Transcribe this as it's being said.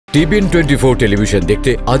TBN 24 television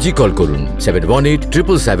দেখতে আজই call করুন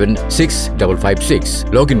 7187776556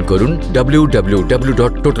 লগ ইন করুন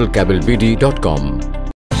www.totalcablebd.com।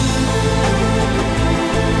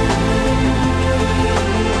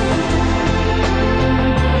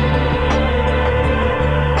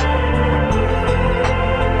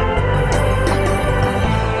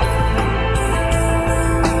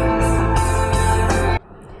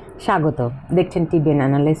 স্বাগত, দেখছেন TBN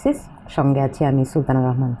Analysis। সঙ্গে আছি আমি সুলতানা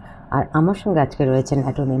রহমান, আর আমার সঙ্গে আজকে রয়েছেন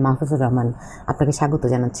অ্যাটর্নি মাহফুজুর রহমান। আপনাকে স্বাগত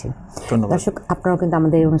জানাচ্ছি। দর্শক, আপনারাও কিন্তু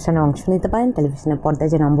আমাদের এই অনুষ্ঠানে অংশ নিতে পারেন। টেলিভিশনের পর্দায়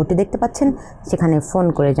যে নম্বরটি দেখতে পাচ্ছেন সেখানে ফোন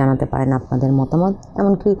করে জানাতে পারেন আপনাদের মতামত,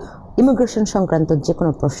 এমনকি ইমিগ্রেশন সংক্রান্ত যে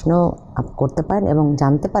কোনো প্রশ্ন করতে পারেন এবং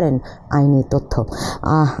জানতে পারেন আইনি তথ্য।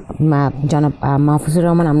 জনাব মাহফুজুর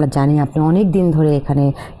রহমান, আমরা জানি আপনি অনেক দিন ধরে এখানে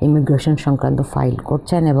ইমিগ্রেশন সংক্রান্ত ফাইল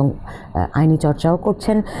করছেন এবং আইনি চর্চাও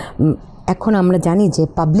করছেন। এখন আমরা জানি যে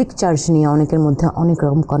পাবলিক চার্জ নিয়ে অনেকের মধ্যে অনেক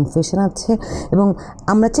রকম কনফিউশন আছে এবং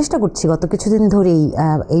আমরা চেষ্টা করছি গত কিছুদিন ধরেই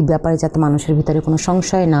এই ব্যাপারে যাতে মানুষের ভিতরে কোনো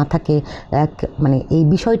সংশয় না থাকে, মানে এই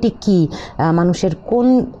বিষয়টি কি, মানুষের কোন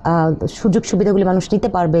সুযোগ সুবিধাগুলি মানুষ নিতে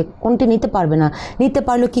পারবে, কোনটি নিতে পারবে না, নিতে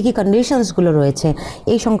পারলেও কী কী কন্ডিশনসগুলো রয়েছে,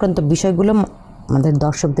 এই সংক্রান্ত বিষয়গুলো আমাদের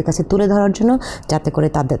দর্শকদের কাছে তুলে ধরার জন্য, যাতে করে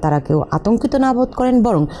তারা কেউ আতঙ্কিত না বোধ করেন,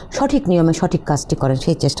 বরং সঠিক নিয়মে সঠিক কাজটি করেন,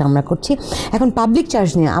 সেই চেষ্টা আমরা করছি। এখন পাবলিক চার্জ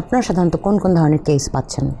নিয়ে আপনারা সাধারণত কোন কোন ধরনের কেস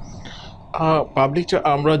পাচ্ছেন? পাবলিক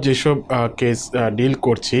আমরা যেসব কেস ডিল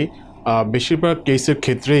করছি বেশিরভাগ কেসের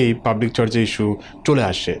ক্ষেত্রেই পাবলিক চার্জের ইস্যু চলে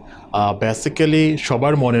আসে। বেসিক্যালি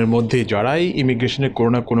সবার মনের মধ্যে যারাই ইমিগ্রেশনে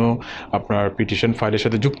কোনো না কোনো আপনার পিটিশন ফাইলের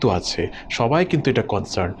সাথে যুক্ত আছে সবাই কিন্তু এটা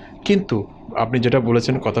কনসার্ন। কিন্তু আপনি যেটা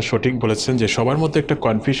বলেছেন কথা সঠিক বলেছেন যে সবার মধ্যে একটা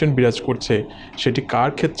কনফিউশন বিরাজ করছে, সেটি কার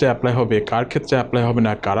ক্ষেত্রে অ্যাপ্লাই হবে, কার ক্ষেত্রে অ্যাপ্লাই হবে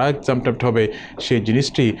না, কারা এক্সামটেড হবে, সেই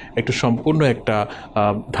জিনিসটি একটু সম্পূর্ণ একটা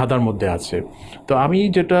ধাঁধার মধ্যে আছে। তো আমি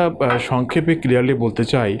যেটা সংক্ষেপে ক্লিয়ারলি বলতে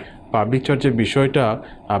চাই, পাবলিক চার্জের বিষয়টা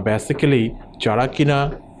বেসিক্যালি যারা কিনা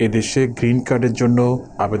এদেশে গ্রিন কার্ডের জন্য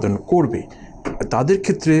আবেদন করবে তাদের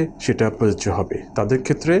ক্ষেত্রে সেটা প্রযোজ্য হবে। তাদের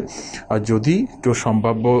ক্ষেত্রে যদি কেউ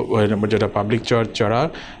সম্ভাব্য যেটা পাবলিক চার্জ যারা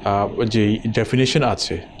যেই ডেফিনেশন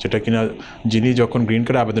আছে, যেটা কিনা যিনি যখন গ্রিন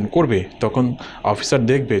কার্ডে আবেদন করবে তখন অফিসার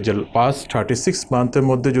দেখবে যে পাস্ট 36 মান্থের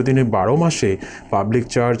মধ্যে যদি উনি 12 মাসে পাবলিক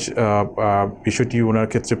চার্জ বিষয়টি ওনার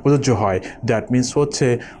ক্ষেত্রে প্রযোজ্য হয়, দ্যাট মিনস হচ্ছে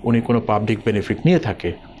উনি কোনো পাবলিক বেনিফিট নিয়ে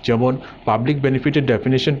থাকে। যেমন পাবলিক বেনিফিটের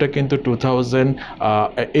ডেফিনেশনটা কিন্তু 2000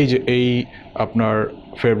 এই আপনার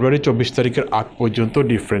ফেব্রুয়ারি 24 তারিখের আগ পর্যন্ত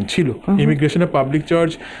ডিফারেন্ট ছিল। ইমিগ্রেশনে পাবলিক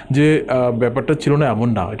চার্জ যে ব্যাপারটা ছিল না এমন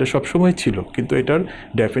না, এটা সবসময় ছিল, কিন্তু এটার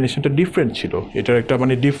ডেফিনেশনটা ডিফারেন্ট ছিল। এটার একটা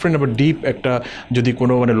মানে ডিফারেন্ট আবার ডিপ একটা, যদি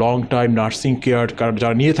কোনো মানে লং টাইম নার্সিং কেয়ার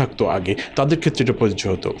যারা নিয়ে থাকতো আগে তাদের ক্ষেত্রে এটা প্রযোজ্য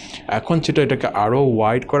হতো। এখন এটাকে আরও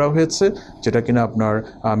ওয়াইড করা হয়েছে, যেটা কিনা আপনার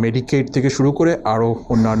মেডিকেড থেকে শুরু করে আরও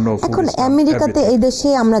অন্যান্য। এখন আমেরিকাতে, এই দেশে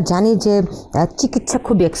আমরা জানি যে চিকিৎসা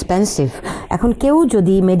খুবই এক্সপেন্সিভ। এখন কেউ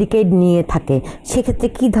যদি মেডিকেড নিয়ে থাকে সেক্ষেত্রে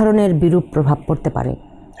কী ধরনের বিরূপ প্রভাব পড়তে পারে?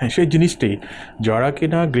 হ্যাঁ, সেই জিনিসটাই যারা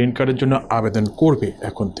কিনা গ্রিন কার্ডের জন্য আবেদন করবে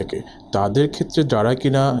এখন থেকে তাদের ক্ষেত্রে যারা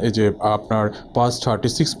কিনা এই যে আপনার পাস্ট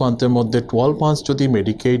 36 মান্থের মধ্যে 12 মান্থ যদি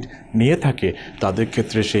মেডিকেড নিয়ে থাকে তাদের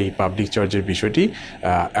ক্ষেত্রে সেই পাবলিক চার্জের বিষয়টি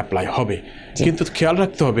অ্যাপ্লাই হবে। কিন্তু খেয়াল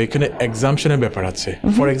রাখতে হবে এখানে এক্সামশনের ব্যাপার আছে।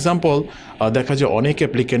 ফর এক্সাম্পল, দেখা যায় অনেক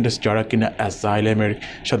অ্যাপ্লিকেন্ট যারা কিনা অ্যাসাইলামের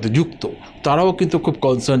সাথে যুক্ত তারাও কিন্তু খুব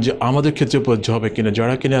কনসার্ন যে আমাদের ক্ষেত্রে প্রযোজ্য হবে কিনা।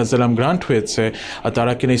 যারা কিনা অ্যাসাইলাম গ্রান্ট হয়েছে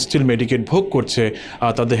তারা কিনা স্টিল মেডিকেড ভোগ করছে,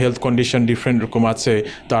 তাদের হেলথ কন্ডিশন ডিফারেন্ট রকম আছে,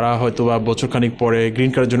 তারা হয়তো বা বছরখানিক পরে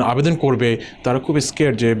গ্রিন কার্ডের জন্য আবেদন করবে, তারা খুব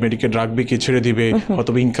স্কেয়ার যে মেডিকেড রাখবে কি ছেড়ে দিবে,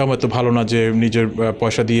 অথবা ইনকাম এত ভালো না যে নিজের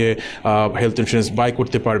পয়সা দিয়ে হেলথ ইন্স্যুরেন্স বাই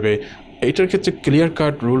করতে পারবে। এইটার ক্ষেত্রে ক্লিয়ার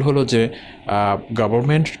কাট রুল হলো যে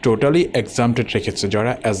গভর্নমেন্ট টোটালি এক্সামটেড রেখেছে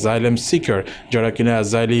যারা অ্যাসাইলাম সিকার, যারা কিনা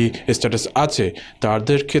অ্যাসাইলি স্ট্যাটাস আছে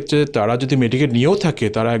তাদের ক্ষেত্রে। তারা যদি মেডিকেড নিয়েও থাকে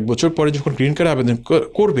তারা 1 বছর পরে যখন গ্রিন কার্ডে আবেদন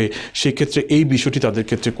করবে সেক্ষেত্রে এই বিষয়টি তাদের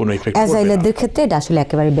ক্ষেত্রে কোনো ইফেক্ট করবে না। অ্যাসাইলারদের ক্ষেত্রে এটা আসলে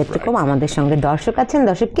একেবারে ব্যতিক্রম। আমাদের সঙ্গে দর্শক আছেন।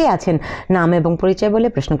 দর্শক কে আছেন? নাম এবং পরিচয় বলে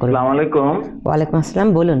প্রশ্ন করুন। আসসালামু আলাইকুম। ওয়ালাইকুম আসসালাম,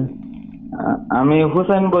 বলুন। আমি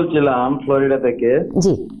হুসাইন বলছিলাম ফ্লোরিডা থেকে।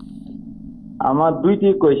 জি, আমার 2টি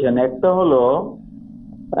কোয়েশ্চেন। একটা হলো,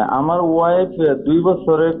 আমার ওয়াইফ 2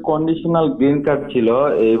 বছরের কন্ডিশনাল গ্রিন কার্ড ছিল,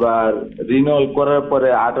 এবার রিনিউয়াল করার পরে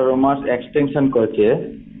 18 মাস এক্সটেনশন করেছে,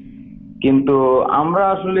 কিন্তু আমরা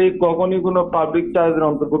আসলে কখনই কোনো পাবলিক চার্জের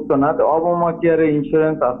অন্তর্ভুক্ত না, অবামা কেয়ারে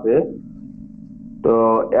ইন্স্যুরেন্স আছে। তো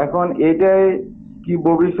এখন এটাই কি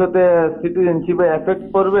ভবিষ্যতে সিটিজেনশিপে এফেক্ট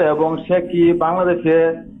করবে, এবং সে কি বাংলাদেশে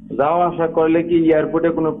যাওয়া আসা করলে কি এয়ারপোর্টে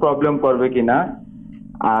কোনো প্রবলেম করবে কিনা?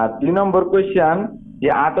 আর 2 নম্বর কোয়েশ্চেন, যে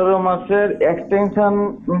 18 মাসের এক্সটেনশন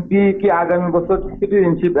কি আগামী বছর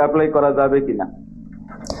সিটিজেনশিপ অ্যাপ্লাই করা যাবে কিনা?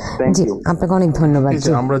 Thank G U. আপনাকে অনেক ধন্যবাদ। এই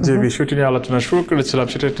যে আমরা যে বিষয়টি নিয়ে আলোচনা শুরু করেছিলাম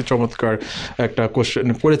সেটা একটি চমৎকার একটা কোশ্চেন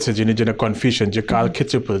করেছে যিনি যেটা কনফিউশন যে কার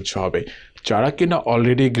ক্ষেত্রে প্রযোজ্য হবে। যারা কিনা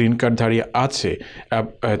অলরেডি গ্রিন কার্ড ধারী আছে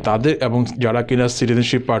তাদের এবং যারা কিনা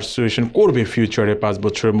সিটিজেনশিপ পারসুয়েশন করবে ফিউচারে 5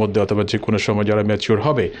 বছরের মধ্যে অথবা যে কোনো সময় যারা ম্যাচিওর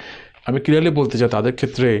হবে, আমি ক্লিয়ারলি বলতে চাই তাদের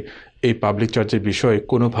ক্ষেত্রে এই পাবলিক চার্জের বিষয়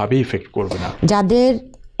কোনোভাবেই ইফেক্ট করবে না। যাদের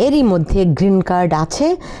এরই মধ্যে গ্রিন কার্ড আছে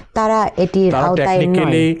তারা এটির আওতায়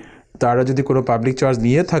নয়। তারা যদি কোনো পাবলিক চার্জ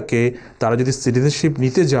নিয়ে থাকে, তারা যদি সিটিজেনশিপ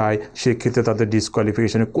নিতে যায়, সেক্ষেত্রে তাদের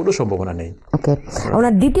ডিসকোয়ালিফিকেশনের কোনো সম্ভাবনা নেই। ওকে,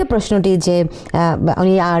 ওনার দ্বিতীয় প্রশ্নটি যে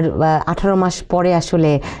উনি আর 18 মাস পরে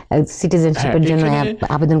আসলে সিটিজেনশিপের জন্য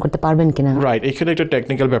আবেদন করতে পারবেন কিনা। রাইট, এখানে একটা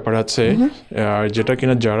টেকনিক্যাল ব্যাপার আছে যেটা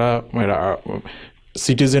কিনা যারা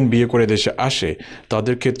সিটিজেন বিয়ে করে দেশে আসে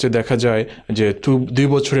তাদের ক্ষেত্রে দেখা যায় যে 2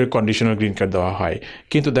 বছরের কন্ডিশনাল গ্রিন কার্ড দেওয়া হয়,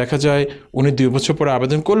 কিন্তু দেখা যায় উনি 2 বছর পরে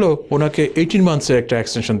আবেদন করলো, ওনাকে 18 মান্থসের একটা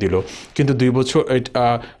এক্সটেনশন দিল, কিন্তু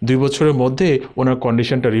 2 বছরের মধ্যে ওনার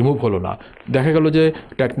কন্ডিশনটা রিমুভ হলো না। দেখা গেল যে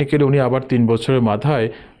টেকনিক্যালি উনি আবার 3 বছরের মাথায়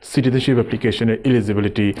সিটিজেনশিপ অ্যাপ্লিকেশনের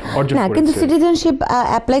এলিজিবিলিটি অর্জন করেছে। কিন্তু সিটিজেনশিপ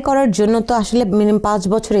অ্যাপ্লাই করার জন্য তো আসলে মিনিমাম 5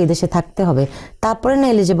 বছর এই দেশে থাকতে হবে, তারপরে না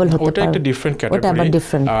এলিজিবল হতে পারে। ওটা একটা ডিফারেন্ট ক্যাটাগরি।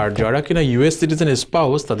 আর যারা কিনা ইউএস সিটিজেন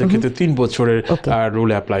স্পাউস তাদের ক্ষেত্রে 3 বছরের রুল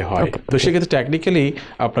অ্যাপ্লাই হয়। তো সেক্ষেত্রে টেকনিক্যালি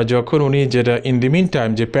আপনার যখন উনি যেটা ইন দি মিন টাইম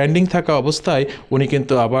যে পেন্ডিং থাকা অবস্থায় উনি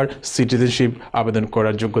কিন্তু আবার সিটিজেনশিপ আবেদন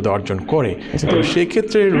করার যোগ্যতা অর্জন করে। তো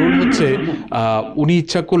সেক্ষেত্রে রুল হচ্ছে উনি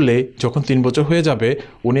ইচ্ছা করলে যখন 3 বছর হয়ে যাবে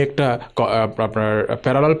উনি একটা আপনার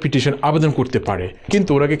প্যারালাল পিটিশন আবেদন করতে পারে, কিন্তু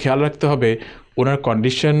ওনাকে খেয়াল রাখতে হবে ওনার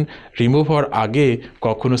কন্ডিশন রিমুভ হওয়ার আগে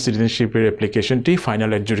কখনো সিটিজেনশিপের অ্যাপ্লিকেশনটি ফাইনাল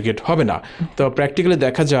অ্যাডজুডিকেট হবে না। তো প্র্যাকটিক্যালি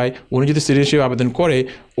দেখা যায় উনি যদি সিটিজেনশিপ আবেদন করে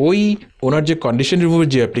ওনার যে কন্ডিশন রিমুভের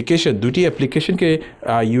যে অ্যাপ্লিকেশন, দুটি অ্যাপ্লিকেশনকে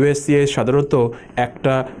ইউএসসিআই সাধারণত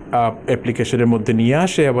একটা অ্যাপ্লিকেশনের মধ্যে নিয়ে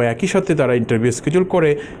আসে এবং একই সাথে তারা ইন্টারভিউ শিডিউল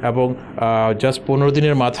করে এবং জাস্ট 15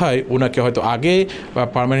 দিনের মাথায় ওনাকে হয়তো আগে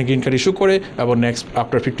পার্মানেন্ট গ্রিন কার্ড ইস্যু করে এবং নেক্সট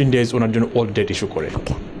আফটার 15 ডেজ ওনার জন্য ওল্ড ডেট ইস্যু করে।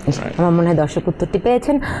 আমার মনে হয় দর্শক উত্তরটি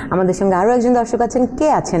পেয়েছেন। আমাদের সঙ্গে আরও একজন দর্শক আছেন। কে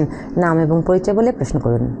আছেন? নাম এবং পরিচয় বলে প্রশ্ন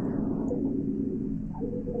করুন।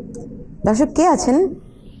 দর্শক কে আছেন?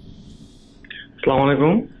 আসসালামু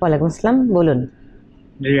আলাইকুম। ওয়ালাইকুম আসসালাম, বলুন।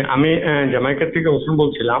 জি, আমি জামাইকা থেকে ওসমান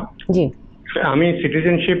বলছিলাম। জি, আমি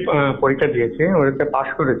সিটিজেনশিপ পরীক্ষা দিয়েছি, ওটাতে পাশ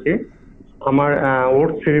করেছি। আমার ওট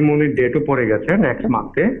সেরিমনির ডেটও পড়ে গেছে নেক্সট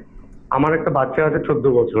মান্থে। আমার একটা বাচ্চা আছে 14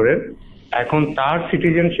 বছরের। এখন তার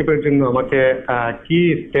সিটিজেনশিপের জন্য আমাকে কি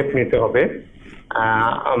স্টেপ নিতে হবে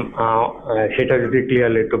সেটা যদি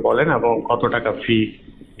ক্লিয়ারলি একটু বলেন, এবং কত টাকা ফি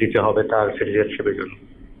দিতে হবে তার সিটিজেনশিপের জন্য।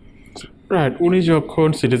 রাইট, উনি যখন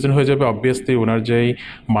সিটিজেন হয়ে যাবে অবভিয়াসলি ওনার যেই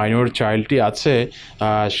মাইনর চাইল্ডটি আছে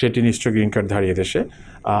সেটি নিশ্চয় গ্রিন কার্ড ধারিয়ে দেশে।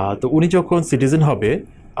 তো উনি যখন সিটিজেন হবে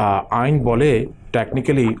আইন বলে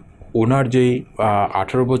টেকনিক্যালি ওনার যেই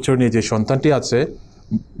 18 বছর নিয়ে যে সন্তানটি আছে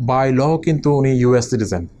বাই ল কিন্তু উনি ইউএস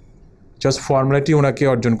সিটিজেন। জাস্ট ফর্মালিটি ওনাকে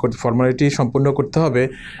ফর্মালিটি সম্পূর্ণ করতে হবে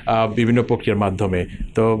বিভিন্ন প্রক্রিয়ার মাধ্যমে।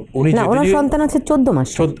 তো উনি ওনার সন্তান আছে 14 মাস,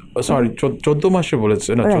 সরি 14 মাসে বলেছে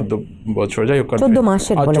না, 14 বছর, যাই হোক 14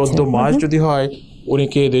 মাস যদি হয় উনি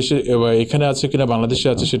কে দেশে এখানে আছে কিনা বাংলাদেশে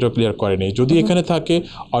আছে সেটাও ক্লিয়ার করেনি। যদি এখানে থাকে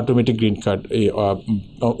অটোমেটিক গ্রিন কার্ড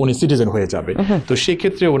উনি সিটিজেন হয়ে যাবে। তো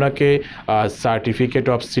সেক্ষেত্রে ওনাকে সার্টিফিকেট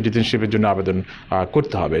অফ সিটিজেনশিপের জন্য আবেদন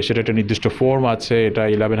করতে হবে। সেটা একটা নির্দিষ্ট ফর্ম আছে, এটা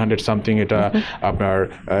 1100 সামথিং, এটা আপনার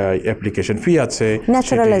অ্যাপ্লিকেশন ফি আছে।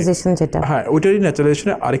 ন্যাচারালাইজেশন যেটা, হ্যাঁ ওইটারই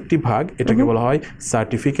ন্যাচারালাইজেশনের আরেকটি ভাগ, এটাকে বলা হয়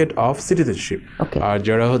সার্টিফিকেট অফ সিটিজেনশিপ। আর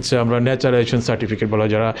যারা হচ্ছে আমরা ন্যাচারালাইজেশন সার্টিফিকেট বলা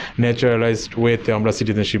হয়, যারা ন্যাচারালাইজড ওয়েতে আমরা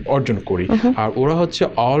সিটিজেনশিপ অর্জন করি, আর ওরা হচ্ছে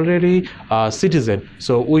already citizen,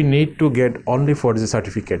 so we need to get only for the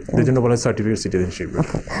certificate, এর জন্য বলা হয় সার্টিফিকেট সিটিজেনশিপ।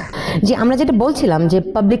 জি, আমরা যেটা বলছিলাম যে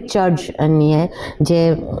পাবলিক চার্জ নিয়ে যে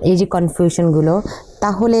এই যে কনফিউশনগুলো,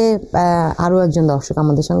 তাহলে আরও একজন দর্শক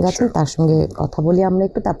আমাদের সঙ্গে আছেন, তার সঙ্গে কথা বলি আমরা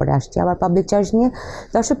একটু, তারপরে আসছি আবার পাবলিক চার্জ নিয়ে।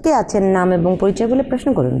 দর্শক কে আছেন? নাম এবং পরিচয় বলে প্রশ্ন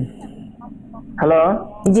করুন। হ্যালো।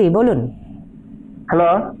 জি বলুন। হ্যালো।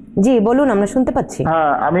 জি বলুন, আমরা শুনতে পাচ্ছি।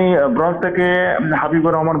 হ্যাঁ, আমি ব্রঞ্জ থেকে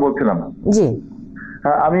হাবিবুর রহমান বলছিলাম। জি,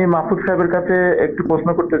 আমি মাহফুজ সাহেবের কাছে একটু প্রশ্ন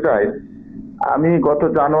করতে চাই। আমি গত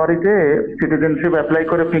জানুয়ারিতে সিটিজেনশিপ অ্যাপ্লাই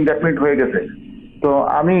করে ফিঙ্গারপ্রিন্ট হয়ে গেছে, তো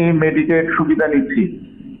আমি মেডিকেট সুবিধা নিচ্ছি।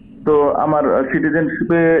 তো আমার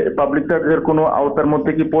সিটিজেনশিপে পাবলিক চার্জের কোনো আওতার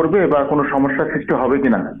মধ্যে কি পড়বে বা কোনো সমস্যার সৃষ্টি হবে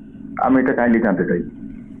কিনা, আমি এটা কাইন্ডলি জানতে চাই।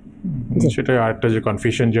 সেটাই আরেকটা যে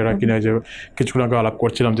কনফিউশন, যারা কিনা যে কিছুক্ষণ আগে আলাপ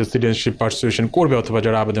করছিলাম যে সিটিজেনশিপ পারসুয়েশন করবে অথবা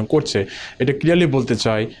যারা আবেদন করছে, এটা ক্লিয়ারলি বলতে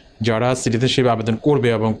চাই যারা সিটিজেনশিপ আবেদন করবে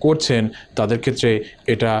এবং করছেন তাদের ক্ষেত্রে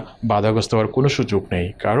এটা বাধাগ্রস্ত হওয়ার কোনো সুযোগ নেই।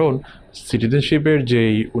 কারণ সিটিজেনশিপের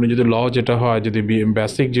যেই উনি যদি ল যেটা হয় যদি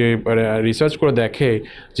বেসিক যে রিসার্চ করে দেখে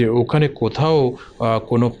যে ওখানে কোথাও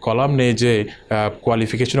কোনো কলাম নেই যে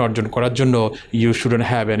কোয়ালিফিকেশন অর্জন করার জন্য you shouldn't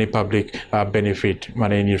have any public benefit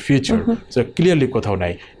মানে in your future, so clearly কোথাও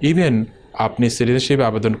নাই। ইভেন আপনি সিটিজেনশিপ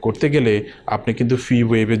আবেদন করতে গেলে আপনি কিন্তু ফি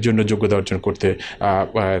ওয়েভের জন্য যোগ্যতা অর্জন করতে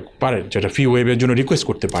পারেন, যেটা ফি ওয়েভের জন্য রিকোয়েস্ট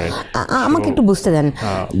করতে পারেন। আমাকে একটু বুঝতে দেন,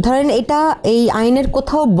 ধরেন এটা এই আইনের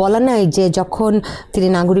কোথাও বলা নাই যে যখন তিনি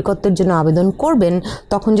নাগরিকত্বের জন্য আবেদন করবেন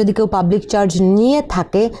তখন যদি কেউ পাবলিক চার্জ নিয়ে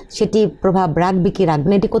থাকে সেটি প্রভাব রাখবে কি রাখবে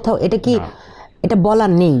না, এটি কোথাও এটা কি এটা বলা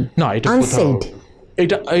নেই? না, এটা আনসেড,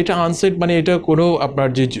 এটা আনসেট মানে এটা কোনো আপনার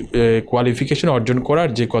যে কোয়ালিফিকেশন অর্জন করার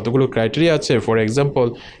যে কতগুলো ক্রাইটেরিয়া আছে, for example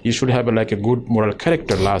you should have like a good moral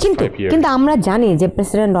character last 5 years. কিন্তু আমরা জানি যে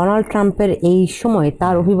প্রেসিডেন্ট ডোনাল্ড ট্রাম্পের এই সময়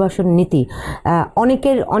তার অভিবাসন নীতি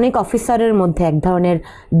অনেক অফিসারের মধ্যে এক ধরনের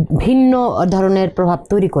ভিন্ন ধরনের প্রভাব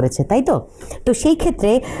তৈরি করেছে, তাই তো? তো সেই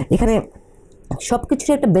ক্ষেত্রে এখানে সব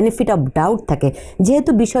কিছুর একটা বেনিফিট অফ ডাউট থাকে,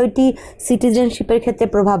 যেহেতু বিষয়টি সিটিজেনশিপের ক্ষেত্রে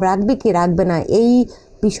প্রভাব রাখবে কি রাখবে না এই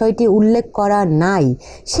বিষয়টি উল্লেখ করা নাই,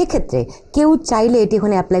 সেক্ষেত্রে কেউ চাইলে এটি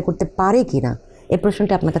ওখানে অ্যাপ্লাই করতে পারে কি না, এই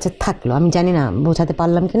প্রশ্নটি আপনার কাছে থাকলো। আমি জানি না বোঝাতে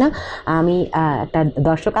পারলাম কি না। আমি একটা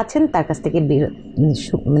দর্শক আছেন, তার কাছ থেকে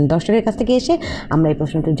দর্শকের কাছ থেকে এসে আমরা এই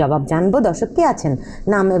প্রশ্নটির জবাব জানবো। দর্শক কে আছেন,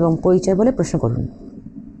 নাম এবং পরিচয় বলে প্রশ্ন করুন।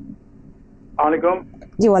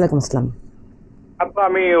 জি, ওয়ালাইকুম আসসালাম।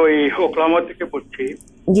 আমি ওই ওকলাহোমা থেকে বলছি।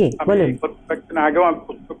 জি বলুন। কয়েকদিন আগেও আমি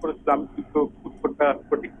প্রশ্ন করেছিলাম কিন্তু উত্তরটা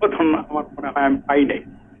সঠিক কথা আমার মনে হয় আমি পাই নাই।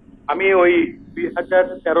 আমি ওই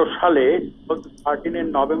 2013 সালে 13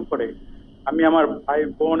 নভেম্বরে আমি আমার ভাই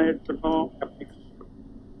বোনের জন্য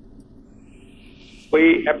ওই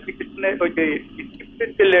অ্যাপ্লিকেশনে ওই যে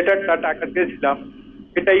লেটারটা টাকা দিয়েছিলাম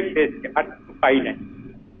সেটাই পেয়েছি, আর কিছু পাই নাই।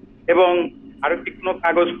 এবং আরো কি কোনো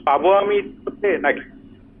কাগজ পাবো আমি নাকি?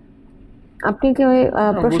 আপনি কি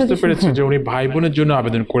বুঝতে পেরেছি যে উনি ভাই বোনের জন্য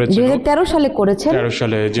আবেদন করেছেন 2013 সালে করেছেন। 13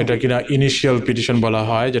 সালে, যেটা কিনা ইনিশিয়াল পিটিশন বলা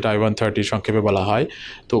হয়, যেটা I-130 সংক্ষেপে বলা হয়।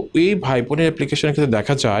 তো এই ভাই বোনের অ্যাপ্লিকেশনের ক্ষেত্রে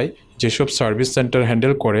দেখা যায় যেসব সার্ভিস সেন্টার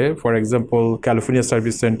হ্যান্ডেল করে, for example California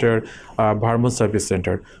service centre, Vermont service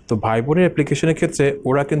centre, তো ভাই বোনের অ্যাপ্লিকেশনের ক্ষেত্রে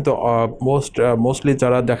ওরা কিন্তু মোস্টলি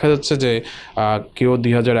যারা দেখা যাচ্ছে যে কেউ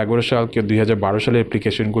 2011 সাল কেউ 2012 সালে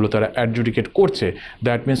অ্যাপ্লিকেশনগুলো তারা অ্যাডজুডিকেট করছে।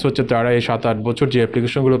 দ্যাট মিনস হচ্ছে তারা এই 7-8 বছর যে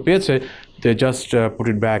অ্যাপ্লিকেশনগুলো পেয়েছে they just put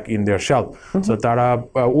it back in their shelf. So তারা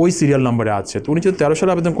ওই সিরিয়াল নাম্বারে আছে। তো উনি যদি 13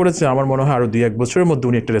 সালে আবেদন করেছে, আমার মনে হয় আরো 2-1 বছরের মধ্যে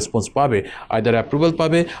উনি একটা রেসপন্স পাবে, আইদার অ্যাপ্রুভাল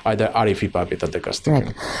পাবে আইদার আরএফই পাবে তাদের কাছ থেকে।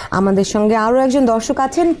 আমাদের সঙ্গে আরো একজন দর্শক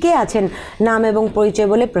আছেন, কে আছেন, নাম এবং পরিচয়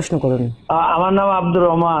বলে প্রশ্ন করুন। আমার নাম আব্দুর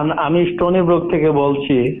রহমান, আমি স্টোনি ব্রুক থেকে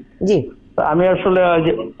বলছি। জি, আমি আসলে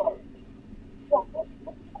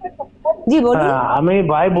জি বলুন। আমি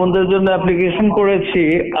ভাই বোনদের জন্য অ্যাপ্লিকেশন করেছি,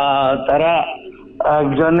 তারা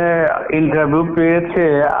একজনে ইন্টারভিউ পেয়েছে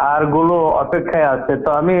আর গুলো অপেক্ষায় আছে। তো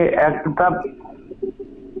আমি একটা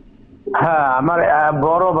আমার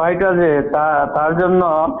বড় ভাইটা যে তার জন্য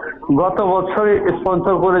গত বছরই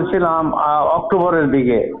স্পন্সর করেছিলাম অক্টোবরের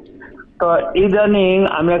দিকে। তো ইদানিং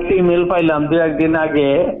আমি একটা ইমেল পাইলাম 2-1 দিন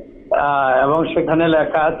আগে, এবং সেখানে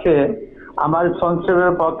লেখা আছে আমার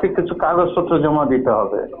স্পন্সরের পক্ষে কিছু কাগজপত্র জমা দিতে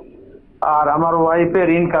হবে আর আমার ওয়াইফের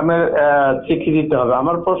ইনকামের চিঠি দিতে হবে।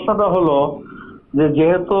 আমার প্রশ্নটা হলো যে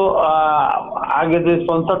যেহেতু আগে যে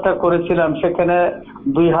স্পন্সরটা করেছিলাম সেখানে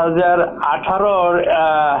 2018-র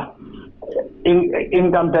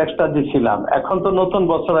ইনকাম ট্যাক্সটা দিছিলাম, এখন তো নতুন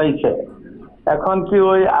বছর আইছে, এখন কি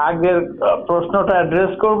ওই আগের প্রশ্নটা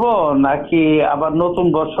অ্যাড্রেস করব নাকি আবার নতুন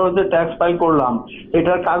বছর যে ট্যাক্স ফাইল করলাম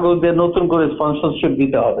এটার কাগজ দিয়ে নতুন করে স্পন্সরশিপ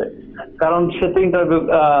দিতে হবে? কারণ সে তো ইন্টারভিউ,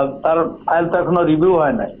 তার ফাইলটা এখনো রিভিউ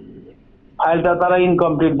হয় নাই, ফাইলটা তারা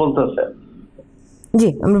ইনকমপ্লিট বলতেছে। জি,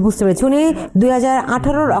 আমরা বুঝতে পেরেছি। উনি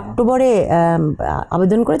 2018-র অক্টোবরে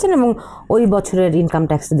আবেদন করেছেন এবং ওই বছরের ইনকাম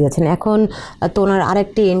ট্যাক্স দিয়েছেন। এখন তো ওনার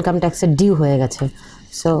আরেকটি ইনকাম ট্যাক্সের ডিউ হয়ে গেছে।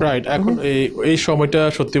 রাইট, এখন এই সময়টা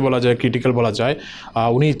সত্যি বলা যায় ক্রিটিক্যাল বলা যায়।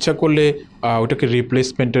 উনি ইচ্ছা করলে ওটাকে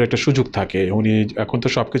রিপ্লেসমেন্টের একটা সুযোগ থাকে। উনি এখন তো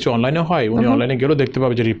সব কিছু অনলাইনে হয়, উনি অনলাইনে গেলেও দেখতে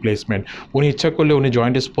পাবে যে রিপ্লেসমেন্ট। উনি ইচ্ছা করলে উনি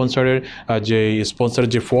জয়েন্ট স্পন্সরের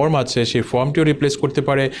যে ফর্ম আছে সেই ফর্মটিও রিপ্লেস করতে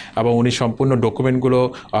পারে এবং উনি সম্পূর্ণ ডকুমেন্টগুলো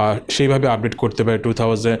সেইভাবে আপডেট করতে পারে।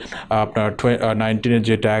 2019-এর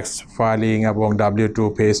যে ট্যাক্স ফাইলিং এবং W2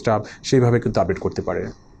 পে স্টাব সেইভাবে কিন্তু আপডেট করতে পারে।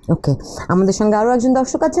 ওকে, আমাদের সঙ্গে আরো একজন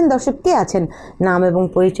দর্শক আছেন। দর্শক কে আছেন, নাম এবং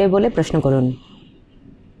পরিচয় বলে প্রশ্ন করুন।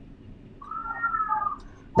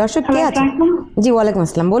 দর্শক কে আছেন? জি, ওয়ালাইকুম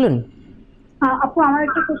আসসালাম, বলুন। আপু, আমার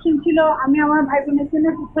একটা কোশ্চেন ছিল। আমি আমার ভাই বোনের জন্য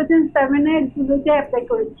 2007-এ জুলাইতে অ্যাপ্লাই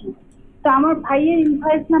করেছি। তো আমার ভাইয়ের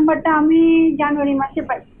ইনভয়েস নাম্বারটা আমি জানুয়ারি মাসে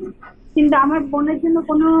পাইছি। কিন্তু আমার বোনের জন্য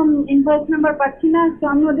কোনো ইনভয়েস নাম্বার পাচ্ছি না। তো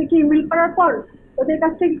আমি ওদেরকে ইমেল করার পর ওদের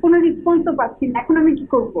কাছ থেকে কোনো রেসপন্সও পাচ্ছি না। এখন আমি কি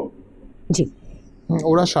করব? জি,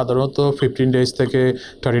 ওরা সাধারণত 15 ডেজ থেকে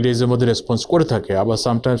 30 ডেজের মধ্যে রেসপন্স করে থাকে, আবার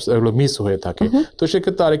সামটাইমস এগুলো মিস হয়ে থাকে। তো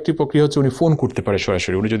সেক্ষেত্রে আরেকটি প্রক্রিয়া হচ্ছে উনি ফোন করতে পারে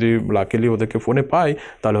সরাসরি। উনি যদি লাকিলি ওদেরকে ফোনে পায়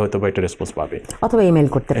তাহলে হয়তো বা একটা রেসপন্স পাবে, অথবা ইমেল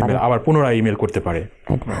করতে পারে, আবার পুনরায় ইমেল করতে পারে।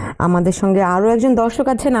 আমাদের সঙ্গে আরো একজন দর্শক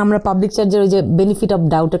আছেন। আমরা পাবলিক চার্জের ওই যে বেনিফিট অফ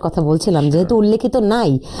ডাউটের কথা বলছিলাম, যেহেতু উল্লেখিত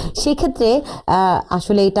নাই, সেক্ষেত্রে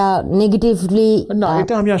আসলে এটা নেগেটিভলি না,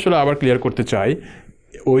 এটা আমি আসলে আবার ক্লিয়ার করতে চাই।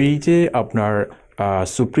 ওই যে আপনার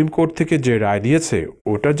সুপ্রিম কোর্ট থেকে যে রায় দিয়েছে,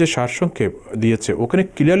 ওটার যে সারসংক্ষেপ দিয়েছে, ওখানে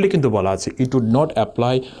ক্লিয়ারলি কিন্তু বলা আছে it would not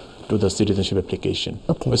apply to the citizenship application.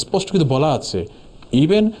 স্পষ্ট কিন্তু বলা আছে।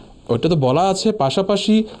 ইভেন ওটা তো বলা আছে,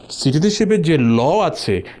 পাশাপাশি সিটিজেনশিপের যে ল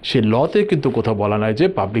আছে সেই লতে কিন্তু কোথাও বলা নাই যে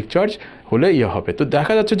পাবলিক চার্জ হলে হবে। তো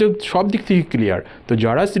দেখা যাচ্ছে যে সব দিক থেকে ক্লিয়ার। তো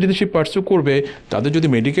যারা সিটিজেনশিপ পার্সু করবে তাদের যদি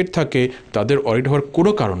মেডিকেট থাকে, তাদের অডিট হওয়ার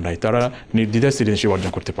কোনো কারণ নাই, তারা নির্দ্বিধায় সিটিজেনশিপ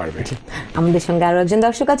অর্জন করতে পারবে। আমাদের সঙ্গে আরো একজন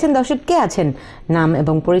দর্শক আছেন। দর্শক কে আছেন? নাম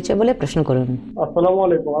এবং পরিচয় বলে প্রশ্ন করুন। আসসালামু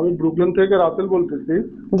আলাইকুম, আমি ব্রুকলিন থেকে রাসেল বলতেছি।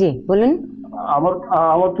 জি বলুন।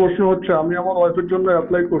 আমার প্রশ্ন হচ্ছে, আমি আমার ওয়াইফের জন্য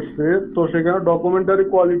অ্যাপ্লাই করছি, তো সেখানে ডকুমেন্টারি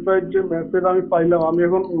কোয়ালিফাইড যে মেসেজ আমি পাইলাম, আমি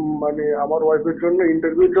এখন মানে আমার ওয়াইফের জন্য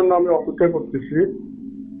ইন্টারভিউর জন্য আমি অপেক্ষা করতেছি।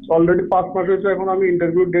 অলরেডি 5 মাস হয়েছে, এখন আমি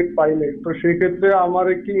ইন্টারভিউ ডেট পাইনি। তো সেই ক্ষেত্রে আমার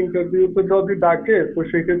কি ইন্টারভিউতে যদি ডাকে, তো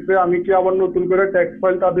সেক্ষেত্রে আমি কি আবার নতুন করে ট্যাক্স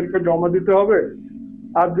ফাইল তাদেরকে জমা দিতে হবে?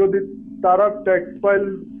 আর যদি তারা ট্যাক্স ফাইল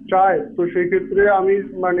চায়, তো সেই ক্ষেত্রে আমি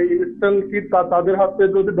মানে ইনস্ট্যান্ট কি তাদের হাতে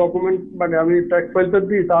যদি ডকুমেন্ট মানে আমি ট্যাক্স ফাইলটা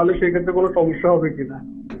দিই, তাহলে সেই ক্ষেত্রে কোনো সমস্যা হবে কিনা?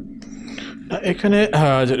 এখানে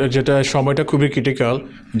যেটা সময়টা খুবই ক্রিটিক্যাল।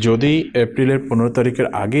 যদি এপ্রিলের 15 তারিখের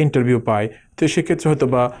আগে ইন্টারভিউ পায়, তো সেক্ষেত্রে হয়তো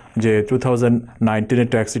বা যে 2019-এর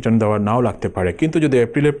ট্যাক্স রিটার্ন দেওয়া নাও লাগতে পারে। কিন্তু যদি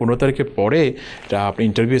এপ্রিলের 15 তারিখের পরে আপনি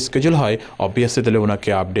ইন্টারভিউ স্কেজুল হয়, অবভিয়াসলি তাহলে ওনাকে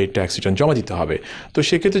আপডেট ট্যাক্স রিটার্ন জমা দিতে হবে। তো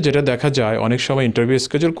সেক্ষেত্রে যেটা দেখা যায়, অনেক সময় ইন্টারভিউ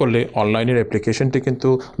স্কেজুল করলে অনলাইনের অ্যাপ্লিকেশনটি কিন্তু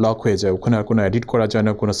লক হয়ে যায়, ওখানে আর কোনো এডিট করা যায়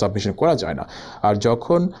না, কোনো সাবমিশন করা যায় না। আর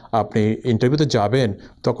যখন আপনি ইন্টারভিউতে যাবেন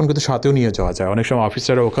তখন কিন্তু সাথেও নিয়ে যাওয়া যায়, অনেক সময়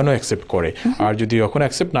অফিসাররা ওখানেও অ্যাকসেপ্ট করে। আর যদি ওখানে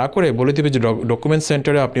অ্যাকসেপ্ট না করে, বলে দেবে যে ডকুমেন্ট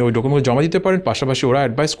সেন্টারে আপনি ওই ডকুমেন্ট জমা দিতে পারেন, পাশাপাশি ওরা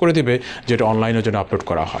অ্যাডভাইস করে দেবে যেটা অনলাইনের জন্য আপলোড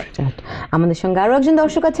করা হয়। আমাদের সঙ্গে আরো একজন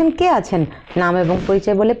দর্শক আছেন। কে আছেন? নাম এবং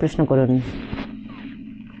পরিচয় বলে প্রশ্ন করুন।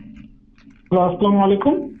 আসসালামু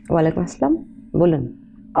আলাইকুম। ওয়ালাইকুম আসসালাম, বলুন।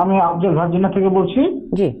 আমি আফজল ভার্জিনা থেকে বলছি।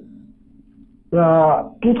 জি।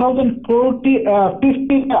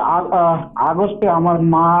 2015 আগস্টে আমার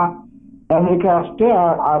মা আমেরিকা আসছে,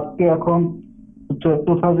 আর আজকে এখন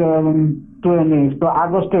 2020, তো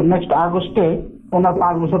আগস্টে, নেক্সট আগস্টে ওনার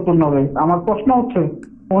 5 বছর পূর্ণ হবে। আমার প্রশ্ন হচ্ছে,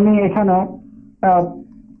 উনি এখানে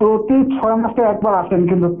প্রতি 6 মাসে একবার আসেন,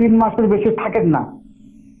 কিন্তু 3 মাসের বেশি থাকেন না।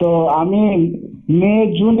 তো আমি মে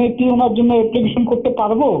জুনে কি ওনার জন্য অ্যাপ্লিকেশন করতে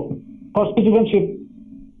পারবো ফর সিটিজেনশিপ?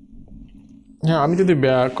 হ্যাঁ, আমি যদি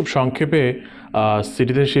খুব সংক্ষেপে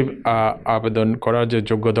সিটিজেনশিপ আবেদন করার যে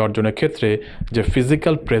যোগ্যতা অর্জনের ক্ষেত্রে যে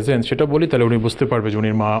ফিজিক্যাল প্রেজেন্স সেটা বলি, তাহলে উনি বুঝতে পারবে যে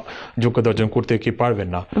উনির মা যোগ্যতা অর্জন করতে কি পারবেন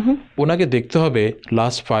না। ওনাকে দেখতে হবে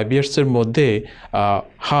লাস্ট 5 ইয়ার্সের মধ্যে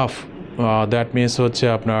হাফ, দ্যাট মিনস হচ্ছে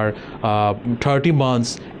আপনার 30 মান্থস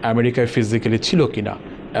আমেরিকায় ফিজিক্যালি ছিল কিনা,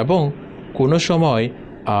 এবং কোনো সময়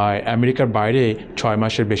আমেরিকার বাইরে 6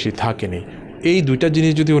 মাসের বেশি থাকেনি। এই দুইটা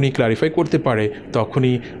জিনিস যদি উনি ক্লারিফাই করতে পারে,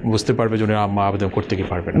 তখনই বুঝতে পারবে যে উনি আবেদন করতে কি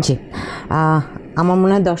পারবেন। জি, আমার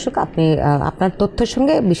মনে হয় দর্শক আপনি আপনার তথ্যের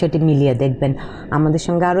সঙ্গে বিষয়টি মিলিয়ে দেখবেন। আমাদের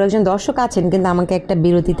সঙ্গে আরও একজন দর্শক আছেন, কিন্তু আমাকে একটা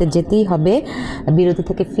বিরতিতে যেতেই হবে। বিরতি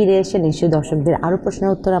থেকে ফিরে এসে নিশ্চয়ই দর্শকদের আরও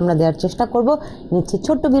প্রশ্নের উত্তর আমরা দেওয়ার চেষ্টা করব। নিচ্ছে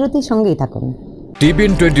ছোট্ট বিরতির সঙ্গেই থাকুন।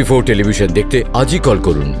 TBN 24 টেলিভিশন দেখতে আজই কল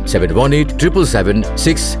করুন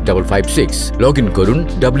 7187776556। লগ ইন করুন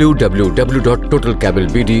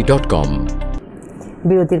www.totalcablebd.com।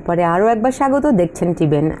 বিরতির পরে আরও একবার স্বাগত। দেখছেন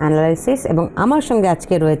TBN অ্যানালাইসিস এবং আমার সঙ্গে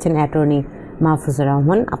আজকে রয়েছেন অ্যাটর্নি মাহফুজুর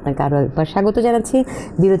রহমান। আপনাকে আরও একবার স্বাগত জানাচ্ছি।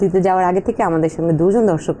 বিরতিতে যাওয়ার আগে থেকে আমাদের সঙ্গে 2জন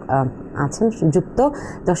দর্শক আছেন যুক্ত।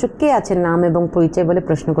 দর্শক কে আছেন? নাম এবং পরিচয় বলে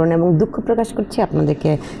প্রশ্ন করুন, এবং দুঃখ প্রকাশ করছি আপনাদেরকে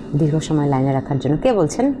দীর্ঘ সময় লাইনে রাখার জন্য। কে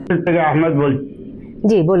বলছেন? আহমেদ বলছি।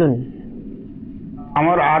 জি বলুন।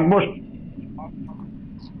 আমার 8 বছর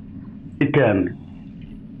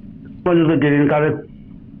গ্রিন কার্ডের।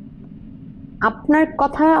 আপনার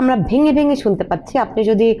কথা আমরা ভেঙে ভেঙে শুনতে পাচ্ছি। আপনি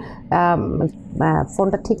যদি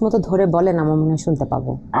ফোনটা ঠিক মতো ধরে বলেন, আমার মনে হয় শুনতে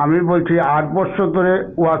পাবো। আমি বলছি 8 বছর ধরে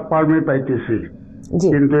ওয়ার্ক পারমিট পাইতেছি,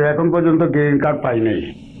 কিন্তু এখন পর্যন্ত গ্রিন কার্ড পাই নাই।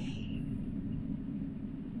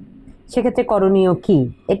 সেক্ষেত্রে করণীয় কি,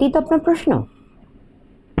 এটাই তো আপনার প্রশ্ন?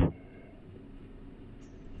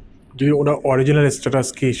 যদি ওনার অরিজিনাল স্ট্যাটাস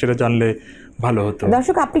কি সেটা জানলে ভালো হতো।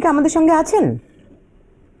 দর্শক আপনি কি আমাদের সঙ্গে আছেন?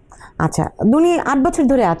 আচ্ছা, উনি 8 বছর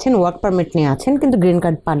ধরে আছেন, ওয়ার্ক পারমিট নিয়ে আছেন, কিন্তু গ্রিন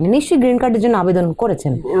কার্ড পাননি। নিশ্চয়ই গ্রিন কার্ডের জন্য আবেদন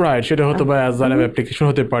করেছেন। রাইট, সেটা হয়তো বা অ্যাজাইলাম অ্যাপ্লিকেশন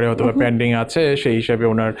হতে পারে, অথবা পেন্ডিং আছে, সেই হিসাবে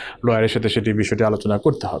ওনার লয়ারের সাথে সেটি বিষয়টি আলোচনা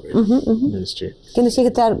করতে হবে। কিন্তু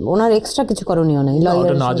সেক্ষেত্রে আর ওনার এক্সট্রা কিছু করণীয় নেই।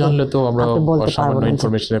 লয়ার না জানলে তো আমরা সামান্য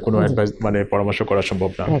ইনফরমেশনে কোনো অ্যাডভাইস মানে পরামর্শ করা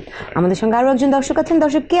সম্ভব না। আমাদের সঙ্গে আরো একজন দর্শক আছেন।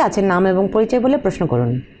 দর্শক কে আছেন? নাম এবং পরিচয় বলে প্রশ্ন করুন।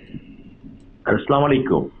 আসসালামু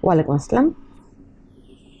আলাইকুম। ওয়ালাইকুম আসসালাম।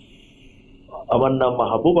 আমার নাম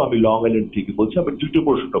মাহবুব, আমি লং আইল্যান্ড থেকে বলছি। আমি দুটো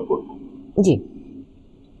প্রশ্ন করব। জি।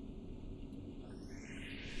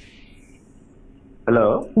 হ্যালো।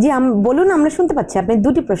 জি, বলুন, আমরা শুনতে পাচ্ছি। আপনি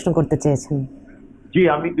দুটি প্রশ্ন করতে চেয়েছেন। জি,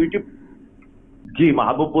 আমি জি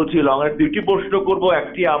মাহবুব বলছি, লং আইল্যান্ড। দুটি প্রশ্ন করব।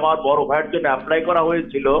 একটি, আমার বড় ভাইয়ের জন্য অ্যাপ্লাই করা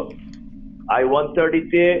হয়েছিল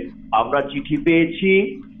I-130-তে, আমরা চিঠি পেয়েছি,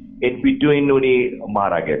 ইন বিটুইন উনি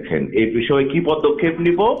মারা গেছেন। এই বিষয়ে কি পদক্ষেপ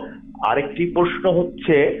নিব? আরেকটি প্রশ্ন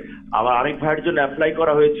হচ্ছে, আমার আরেক ভাইয়ের জন্য অ্যাপ্লাই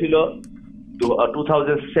করা হয়েছিল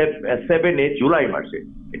 2007-এ জুলাই মাসে।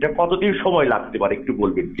 এটা কতদিন সময় লাগতে পারে একটু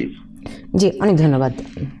বলবেন প্লিজ? জি, অনেক ধন্যবাদ।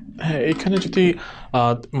 হ্যাঁ, এখানে যদি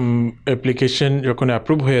অ্যাপ্লিকেশন যখন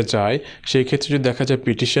অ্যাপ্রুভ হয়ে যায়, সেই ক্ষেত্রে যদি দেখা যায়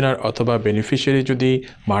পিটিশনার অথবা বেনিফিশিয়ারি যদি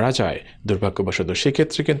মারা যায় দুর্ভাগ্যবশত,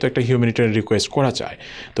 সেক্ষেত্রে কিন্তু একটা হিউম্যানিটেরিয়ান রিকোয়েস্ট করা যায়।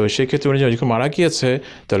 তো সেক্ষেত্রে উনি যখন মারা গিয়েছে,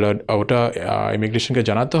 তাহলে ওটা ইমিগ্রেশনকে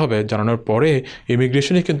জানাতে হবে। জানানোর পরে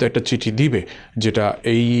ইমিগ্রেশনই কিন্তু একটা চিঠি দিবে, যেটা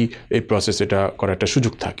এই প্রসেস এটা করার একটা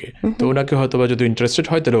সুযোগ থাকে। তো ওনাকে হয়তো বা যদি ইন্টারেস্টেড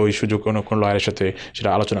হয়, তাহলে ওই সুযোগ কোনো লয়ারের সাথে সেটা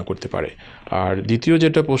আলোচনা করতে পারে। আর দ্বিতীয়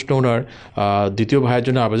যেটা প্রশ্ন, ওনার দ্বিতীয় ভাইয়ের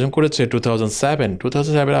জন্য আবেদন করেছে 2007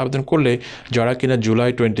 আবেদন করলে, যারা কিনা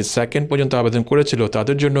জুলাই 22 পর্যন্ত আবেদন করেছিল,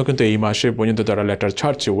 তাদের জন্য কিন্তু এই মাসে পর্যন্ত তারা লেটার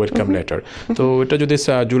ছাড়ছে, ওয়েলকাম লেটার। তো এটা যদি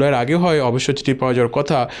জুলাইয়ের আগে হয়, অবশ্যই চিঠি পাওয়া যাওয়ার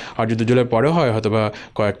কথা। আর যদি জুলাই পরে হয়, হয়তো বা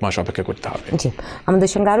কয়েক মাস অপেক্ষা করতে হবে। জি, আমাদের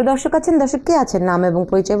সঙ্গে আরো দর্শক আছেন। দর্শক কে আছেন? নাম এবং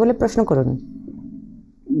পরিচয় বলে প্রশ্ন করুন।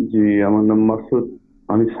 জি, আমার নাম মাসুদ,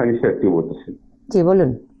 আমি সাইন্স একটি বলতেছি। জি, বলুন।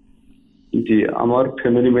 জি, আমার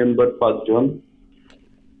ফ্যামিলি মেম্বার 5 জন।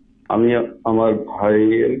 আমি আমার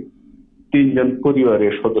ভাইয়ের 3 জন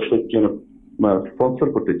পরিবারের সদস্যের জন্য স্পন্সর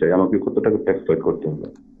করতে চাই। আমাকে কত টাকা ট্যাক্স পে করতে হবে?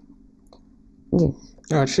 জি,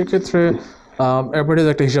 আর সেক্ষেত্রে অ্যাভারেজ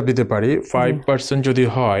একটা হিসাব দিতে পারি। 5% যদি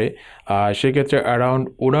হয়, সেক্ষেত্রে অ্যারাউন্ড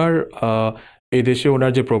ওনার এই দেশে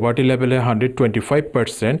ওনার যে প্রপার্টি লেভেলে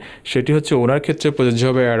 125%, সেটি হচ্ছে ওনার ক্ষেত্রে প্রযোজ্য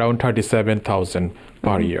হবে অ্যারাউন্ড 37,000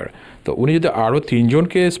 পার ইয়ার। তো উনি যদি আরও 3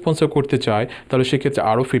 জনকে স্পন্সর করতে চায়, তাহলে সেক্ষেত্রে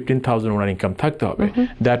আরও 15,000 ওনার ইনকাম থাকতে হবে।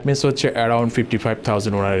 দ্যাট মিনস হচ্ছে অ্যারাউন্ড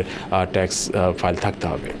 55,000 ওনার ট্যাক্স ফাইল থাকতে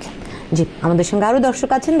হবে। জি, আমাদের সঙ্গে আরো দর্শক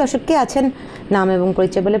আছেন। দর্শক কে আছেন? নাম এবং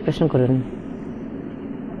পরিচয় বলে প্রশ্ন করুন।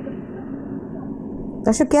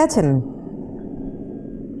 দর্শক কে আছেন?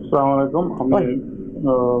 আসসালামু আলাইকুম, আমি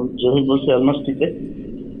জহির বলছি আলমাস থেকে।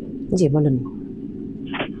 জি, বলুন।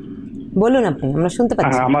 বলুন আপনি, আমরা শুনতে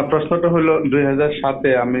পাচ্ছি। আমার প্রশ্নটা হলো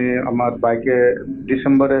 2007-এ আমি আমার বাইকে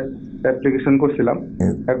ডিসেম্বরে অ্যাপ্লিকেশন করছিলাম।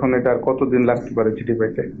 এখন এটা আর কতদিন লাগতে পারে চিঠি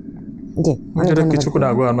পাইতে? যেটা কিছুক্ষণ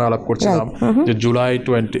আগে আমরা আলাপ করছিলাম, যে জুলাই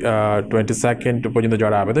 22 পর্যন্ত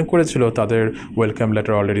যারা আবেদন করেছিল, তাদের ওয়েলকাম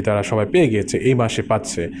লেটার অলরেডি তারা সবাই পেয়ে গিয়েছে, এই মাসে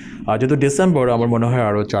পাচ্ছে। আর যেহেতু ডিসেম্বর, আমার মনে হয়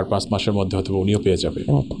আরও 4-5 মাসের মধ্যে হয়তো উনিও পেয়ে যাবে।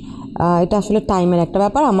 এটা আসলে টাইমের একটা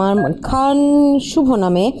ব্যাপার। আমার খান শুভ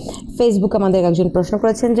নামে ফেসবুকে আমাদের একজন প্রশ্ন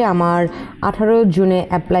করেছেন যে আমার 18 জুনে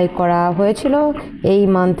অ্যাপ্লাই করা হয়েছিল, এই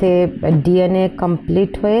মান্থে ডিএনএ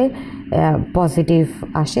কমপ্লিট হয়ে পজিটিভ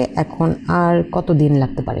আসে, এখন আর কত দিন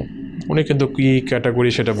লাগতে পারে? উনি কিন্তু কি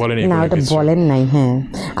ক্যাটাগরি সেটা বলেনি, না, ওটা বলেন নাই। হ্যাঁ,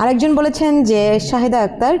 আরেকজন বলেছেন যে শাহিদা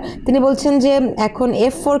আক্তার, তিনি বলছেন যে এখন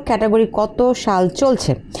F4 ক্যাটাগরি কত সাল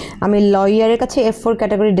চলছে? আমি লয়ারের কাছে F4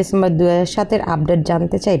 ক্যাটাগরি ডিসেম্বর 2007-এর আপডেট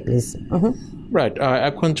জানতে চাই প্লিজ। রাইট,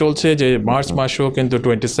 এখন চলছে যে মার্চ মাসেও কিন্তু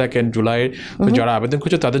 22 জুলাই, তো যারা আবেদন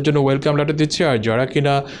করছে তাদের জন্য ওয়েলকাম লেটার দিচ্ছে। আর যারা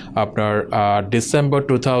কিনা আপনার ডিসেম্বর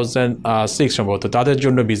 2006 সম্ভবত, তাদের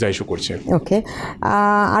জন্য ভিসা ইস্যু করছে। ওকে,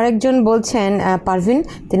 আরেকজন বলছেন পারভিন,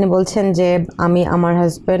 তিনি বলছেন যে আমি আমার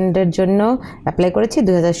হাজব্যান্ডের জন্য অ্যাপ্লাই করেছি,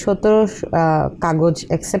 2017 কাগজ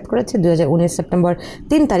অ্যাকসেপ্ট করেছি 2019 সেপ্টেম্বর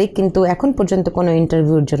 3 তারিখ, কিন্তু এখন পর্যন্ত কোনো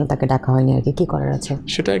ইন্টারভিউর জন্য তাকে ডাকা হয়নি। আর কি করার আছে?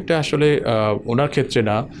 সেটা একটা আসলে ওনার ক্ষেত্রে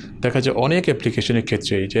না, দেখা যায় অনেক অ্যাপ্লিকেশনের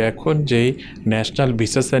ক্ষেত্রেই, যে এখন যেই ন্যাশনাল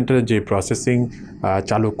ভিসা সেন্টারের যে প্রসেসিং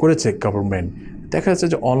চালু করেছে গভর্নমেন্ট, দেখা যাচ্ছে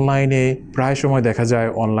যে অনলাইনে প্রায় সময় দেখা যায়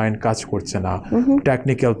অনলাইন কাজ করছে না,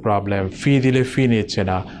 টেকনিক্যাল প্রবলেম, ফি দিলে ফি নিচ্ছে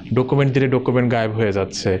না, ডকুমেন্ট দিলে ডকুমেন্ট গায়েব হয়ে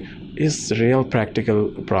যাচ্ছে। ইজ রিয়েল প্র্যাকটিক্যাল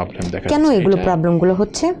প্রবলেম দেখা কেন যাচ্ছে। এগুলো প্রবলেমগুলো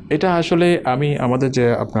হচ্ছে? এটা আসলে আমি আমাদের যে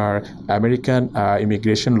আপনার আমেরিকান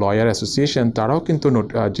ইমিগ্রেশন লয়ার অ্যাসোসিয়েশন তারাও কিন্তু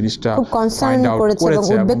জিনিসটা ফাইন্ড আউট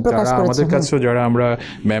করেছে এবং তারা আমাদের কাছেও যারা আমরা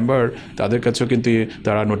মেম্বার তাদের কাছেও কিন্তু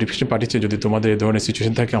তারা নোটিফিকেশন পাঠিয়েছে যদি তোমাদের এই ধরনের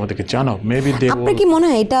সিচুয়েশন থাকে আমাদেরকে জানাও। মেবি দে আপনার কি মনে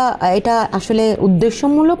হয় এটা আসলে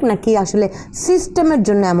উদ্দেশ্যমূলক নাকি আসলে সিস্টেমের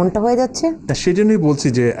জন্য এমনটা হয়ে যাচ্ছে? সেজন্যই বলছি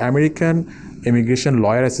যে American immigration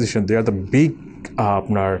lawyer association they are the big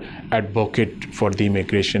আপনার advocate for the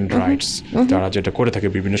immigration rights. তারা যেটা করে থাকে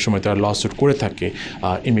বিভিন্ন সময় তারা লসুট করে থাকে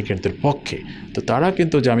ইমিগ্রেন্টদের পক্ষে। তো তারা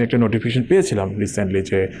কিন্তু যে আমি একটা নোটিফিকেশন পেয়েছিলাম রিসেন্টলি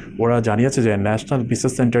যে ওরা জানিয়েছে যে ন্যাশনাল ভিসা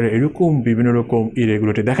সেন্টারে এরকম বিভিন্ন রকম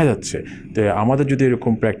ইরেগুলারিটি দেখা যাচ্ছে। তো আমাদের যদি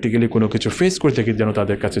এরকম প্র্যাকটিক্যালি কোনো কিছু ফেস করে থাকি যেন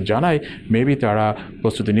তাদের কাছে জানাই, মেবি তারা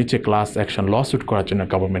প্রস্তুতি নিচ্ছে ক্লাস অ্যাকশন লসুট করার জন্য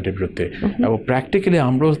গভর্নমেন্টের বিরুদ্ধে। এবং প্র্যাকটিক্যালি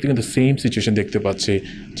আমরাও কিন্তু সেম সিচুয়েশন দেখতে পাচ্ছি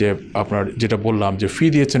যে আপনার যেটা বললাম যে ফি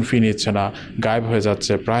দিয়েছেন, ফি নিচ্ছে না, গায়েব হয়ে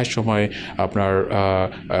যাচ্ছে, প্রায় সময় আপনার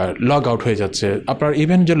লগ আউট হয়ে যাচ্ছে। আপনার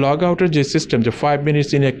ইভেন যে লগ আউটের যে সিস্টেম যে 5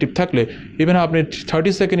 মিনিটস ইনঅ্যাক্টিভ থাকলে ইভেন আপনি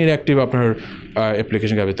 30 সেকেন্ড ইনঅ্যাক্টিভ আপনার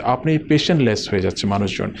অ্যাপ্লিকেশন গাবে, তো আপনি পেশেন্টলেস হয়ে যাচ্ছে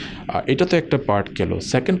মানুষজন। এটা তো একটা পার্ট গেল।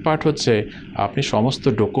 সেকেন্ড পার্ট হচ্ছে আপনি সমস্ত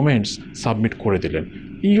ডকুমেন্টস সাবমিট করে দিলেন,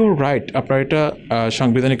 ইউর রাইট, আপনার এটা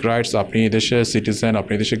সাংবিধানিক রাইটস, আপনি দেশের সিটিজেন,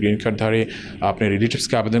 আপনি দেশের গ্রিন কার্ডধারী, আপনি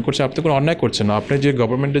রিলেটিভসকে আবেদন করছেন, আপনি কোনো অন্যায় করছেন না, আপনি যে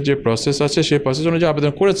গভর্নমেন্টের যে প্রসেস আছে সেই প্রসেস অনুযায়ী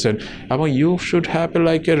আবেদন করেছেন এবং you should have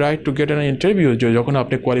like a right to get an interview. যখন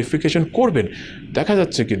আপনি কোয়ালিফিকেশন করবেন দেখা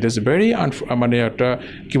যাচ্ছে কি দিস ভেরি মানে একটা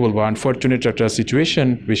কী বলবো আনফর্চুনেট একটা সিচুয়েশন,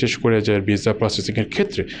 বিশেষ করে যে ভিসা প্রসেসিংয়ের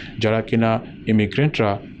ক্ষেত্রে যারা কিনা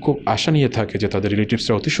ইমিগ্রেন্টরা খুব আশা নিয়ে থাকে যে তাদের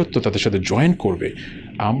রিলেটিভসরা অতি সত্য তাদের সাথে জয়েন করবে।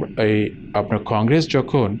 আপনার কংগ্রেস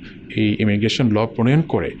যখন এই ইমিগ্রেশন ল প্রণয়ন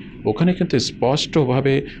করে ওখানে কিন্তু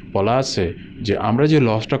স্পষ্টভাবে বলা আছে যে আমরা যে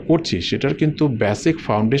লসটা করছি সেটার কিন্তু বেসিক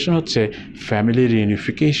ফাউন্ডেশন হচ্ছে ফ্যামিলি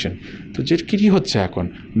রিউনিফিকেশন। তো যে কী হচ্ছে এখন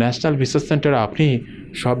ন্যাশনাল ভিসা সেন্টারে আপনি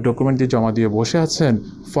সব ডকুমেন্ট দিয়ে জমা দিয়ে বসে আছেন,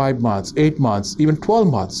 5 মান্থস, 8 মান্থস, ইভেন 12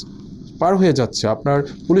 মান্থস পার হয়ে যাচ্ছে, আপনার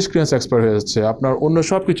পুলিশ ক্লিয়ারেন্স এক্সপায়ার হয়ে যাচ্ছে, আপনার অন্য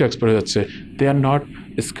সব কিছু এক্সপায়ার হয়ে যাচ্ছে, দে আর নট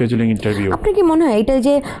স্কেজুলিং ইন্টারভিউ। আপনার কি মনে হয় এটা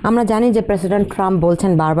যে আমরা জানি যে প্রেসিডেন্ট ট্রাম্প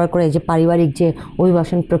বলছেন বারবার করে যে পারিবারিক যে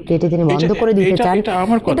অভিবাসন প্রক্রিয়াটি তিনি বন্ধ করে দিতে চান,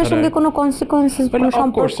 এটার সঙ্গে কোনো কনসিকোয়েন্সেস কোনো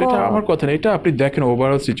সম্পর্ক? এটা আমার কথা না, এটা আপনি দেখেন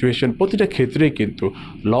ওভারঅল সিচুয়েশন প্রতিটা ক্ষেত্রেই কিন্তু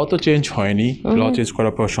ল তো চেঞ্জ হয়নি, ল চেঞ্জ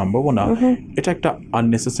করার পর সম্ভব না, এটা একটা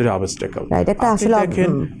আননেসেসারি অবস্টাকল। এটা আসলে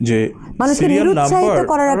দেখেন যে সিরিয়াল নাম্বার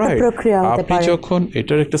করার একটা প্রক্রিয়া হতে পারে। আপনি যখন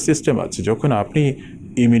এটার একটা সিস্টেম আছে, যখন আপনি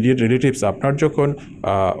ইমিডিয়েট রিলেটিভস আপনার যখন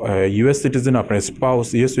ইউএস সিটিজেন, আপনার স্পাউস,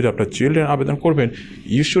 ইউএস সিটিজেন, আপনার চিলড্রেন আবেদন করবেন,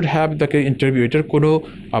 you should have the interview. এটার কোনো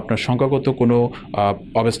আপনার সংখ্যাগত কোনো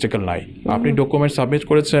অবস্টেকল নাই। আপনি ডকুমেন্ট সাবমিট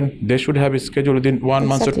করেছেন, they should have schedule within 1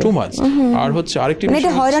 month or 2 months। আর হচ্ছে আরেকটি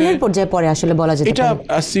এটা হয়রানির পর্যায়ে পড়ে আসলে বলা যেতে পারে। এটা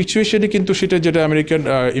সিচুয়েশনে কিন্তু সেটা যেটা আমেরিকান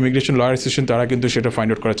ইমিগ্রেশন লয়ার অ্যাসোসিয়েশন তারা কিন্তু সেটা ফাইন্ড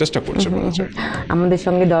আউট করার চেষ্টা করছে বলা যায়। আমাদের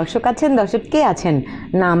সঙ্গে দর্শক আছেন, দর্শক কে আছেন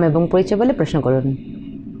নাম এবং পরিচয় বলে প্রশ্ন করুন।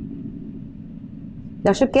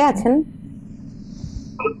 দর্শক কে আছেন?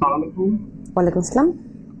 ওয়ালাইকুম আসসালাম।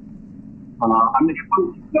 আমি এখন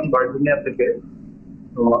ভার্জিনিয়া থেকে।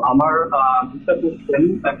 তো আমার দুটা কোশ্চেন।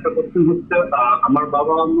 একটা কোশ্চেন হচ্ছে আমার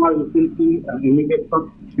বাবা আমার রিসেন্টলি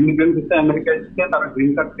ইমিগ্রেন্ট ভিসা আমেরিকা এসেছে, তারা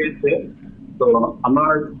গ্রিন কার্ড পেয়েছে। তো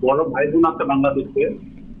আমার বড় ভাই বোন আছে বাংলাদেশে,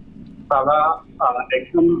 তারা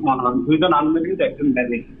একজন 2জন আনম্যারিড, একজন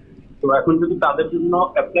ম্যারিড। তো এখন যদি তাদের জন্য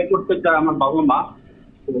অ্যাপ্লাই করতে চায় আমার বাবা মা,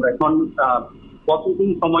 তো এখন কতদিন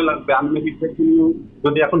সময় লাগবে আনমেরিডের জন্য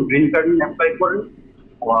যদি এখন গ্রিন কার্ড নিয়ে অ্যাপ্লাই করে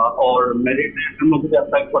ওর মেরিটের জন্য যদি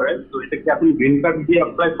অ্যাপ্লাই করে? তো এটা কি এখন গ্রিন কার্ড দিয়ে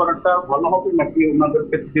অ্যাপ্লাই করাটা ভালো হবে নাকি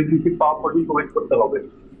ওনাদেরকে সিটিজেনশিপ পাওয়া পর্যন্ত ওয়েট করতে হবে?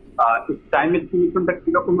 টাইম এস্টিমেশনটা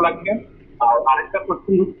কিরকম লাগবে? আর আরেকটা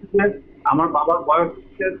কোশ্চেন হচ্ছে যে আমার বাবার বয়স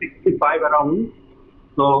হচ্ছে 65 অ্যারাউন্ড।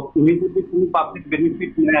 তো উনি যদি কোনো পাবলিক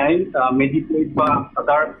বেনিফিট নেয়, মেডিকেল বা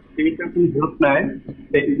আদার কোনো হেল্প নেয়,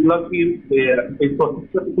 এগুলো কি এই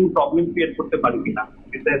প্রসেসটাতে কোনো প্রবলেম ক্রিয়েট করতে পারে কিনা,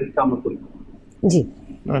 এটা আমার প্রশ্ন। জি,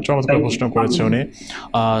 চমৎকার প্রশ্ন করেছে উনি।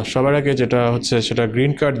 সবার আগে যেটা হচ্ছে সেটা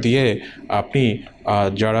গ্রিন কার্ড দিয়ে আপনি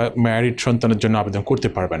যারা ম্যারিড সন্তানের জন্য আবেদন করতে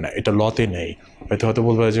পারবেন না, এটা লতে নেই। হয়তো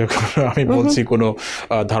বলবো যে আমি বলছি কোনো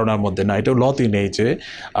ধারণার মধ্যে না, এটা লতেই নেই যে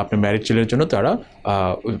আপনি ম্যারিড ছেলের জন্য তারা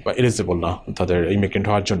এলিজিবল না তাদের ইমিগ্রেন্ট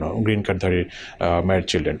হওয়ার জন্য, গ্রিন কার্ডধারী ম্যারিড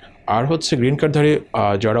চিলড্রেন। আর হচ্ছে গ্রিন কার্ডধারী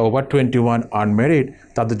যারা ওভার 21 আনম্যারিড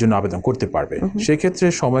তাদের জন্য আবেদন করতে পারবে। সেক্ষেত্রে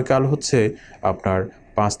সময়কাল হচ্ছে আপনার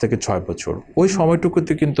 5 থেকে 6 বছর। ওই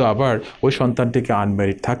সময়টুকুতে কিন্তু আবার ওই সন্তানটিকে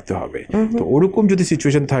আনম্যারিড থাকতে হবে। তো ওরকম যদি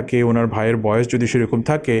সিচুয়েশন থাকে, ওনার ভাইয়ের বয়স যদি সেরকম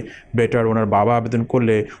থাকে, বেটার ওনার বাবা আবেদন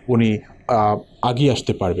করলে উনি আগিয়ে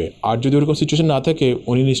আসতে পারবে। আর যদি ওরকম সিচুয়েশন না থাকে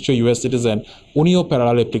উনি নিশ্চয়ই ইউএস সিটিজেন, উনিও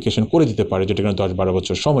প্যারালাল অ্যাপ্লিকেশন করে দিতে পারে, যেটা কিনা 10-12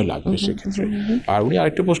 বছর সময় লাগবে সেক্ষেত্রে। আর উনি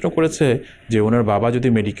আরেকটা প্রশ্ন করেছে যে ওনার বাবা যদি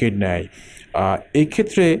মেডিকেড নেয়, এই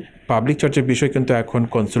ক্ষেত্রে পাবলিক চার্জের বিষয় কিন্তু এখন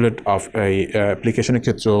কনসুলেট অফ এই অ্যাপ্লিকেশনের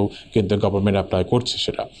ক্ষেত্রেও কিন্তু গভর্নমেন্ট অ্যাপ্লাই করছে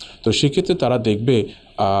সেটা। তো সেক্ষেত্রে তারা দেখবে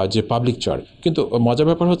যে পাবলিক চার্জ। কিন্তু মজার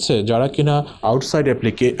ব্যাপার হচ্ছে যারা কিনা আউটসাইড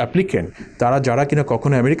অ্যাপ্লিকেন্ট, তারা যারা কিনা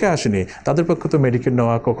কখনো আমেরিকায় আসেনি, তাদের পক্ষে তো মেডিকেল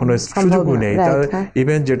নেওয়া কখনো সুযোগই নেই।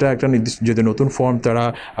 ইভেন যেটা একটা নির্দিষ্ট যে নতুন ফর্ম তারা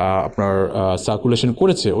আপনার সার্কুলেশন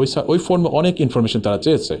করেছে, ওই ফর্মে অনেক ইনফরমেশন তারা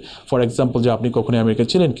চেয়েছে। ফর এক্সাম্পল, যে আপনি কখনো আমেরিকা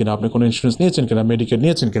ছিলেন কিনা, আপনি কোনো ইন্স্যুরেন্স নিয়েছেন কিনা, মেডিকেল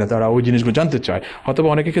নিয়েছেন কিনা, তারা ওই জিনিসগুলো জানতে চায়। হয়তো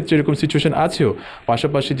অনেকের ক্ষেত্রে এরকম সিচুয়েশন আছেও।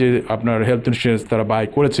 পাশাপাশি যে আপনার হেলথ ইন্স্যুরেন্স তারা বাই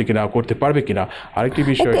করেছে কিনা, করতে পারবে কিনা। আরেকটি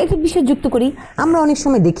বিষয় যুক্ত করি, আমরা অনেক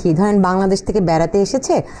সময় দেখি ধরেন বাংলাদেশ থেকে বেড়াতে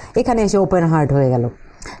এসেছে, এখানে এসে ওপেন হার্ট হয়ে গেল,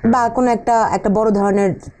 বা কোনো একটা বড় ধরনের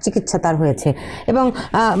চিকিৎসা তার হয়েছে, এবং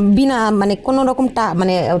বিনা মানে কোনো রকম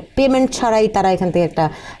মানে পেমেন্ট ছাড়াই তারা এখান থেকে একটা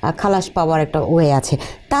খালাস পাওয়ার একটা ওয়ে আছে,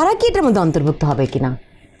 তারা কি এটার মধ্যে অন্তর্ভুক্ত হবে কিনা?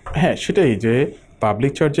 হ্যাঁ, সেটাই যে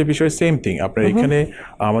পাবলিক চার্জের বিষয়ে সেম থিং। আপনার এখানে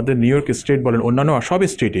আমাদের নিউ ইয়র্ক স্টেট বলেন, অন্যান্য সব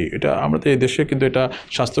স্টেটে এটা, আমাদের এই দেশে কিন্তু এটা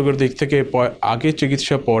স্বাস্থ্যকর দিক থেকে আগে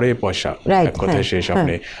চিকিৎসা পরে পয়সা, এক কথায় শেষ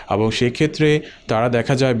আপনি। এবং সেই ক্ষেত্রে তারা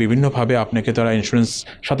দেখা যায় বিভিন্নভাবে আপনাকে তারা ইন্স্যুরেন্স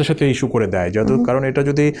সাথে সাথে ইস্যু করে দেয়। যত কারণ এটা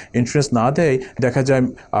যদি ইন্স্যুরেন্স না দেয়, দেখা যায়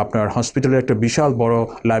আপনার হসপিটালের একটা বিশাল বড়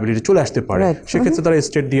লাইবিলিটি চলে আসতে পারে। সেক্ষেত্রে তারা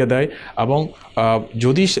স্টেট দিয়ে দেয়। এবং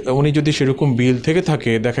উনি যদি সেরকম বিল থেকে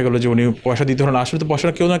থাকে, দেখা গেল যে উনি পয়সা দিতে হলেন, আসলে তো পয়সা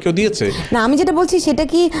কেউ না কেউ দিয়েছে। না, আমি যেটা বলছি সেটা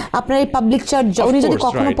কি আপনার এই পাবলিক চার্জ উনি যদি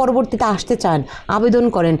কখনো পরবর্তীতে আসতে চান, আবেদন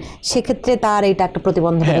করেন, সেক্ষেত্রে তার এটা একটা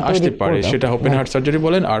প্রতিবন্ধকতা আসতে পারে। সেটা ওপেন হার্ট সার্জারি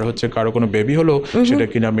বলেন, আর হচ্ছে কারো কোনো বেবি হলো, সেটা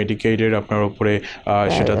কিনা মেডিকেডের আপনার উপরে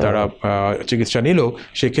সেটা তারা চিকিৎসা নিল,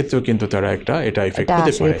 সেক্ষেত্রেও কিন্তু তারা এটা ইফেক্ট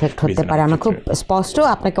হতে পারে। আমরা খুব স্পষ্ট,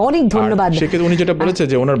 আপনাকে অনেক ধন্যবাদ। সেক্ষেত্রে উনি যেটা বলেছে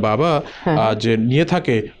যে ওনার বাবা যে নিয়ে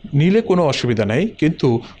থাকে, নিলে কোনো অসুবিধা নাই, কিন্তু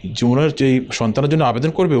ওনার যেই সন্তানের জন্য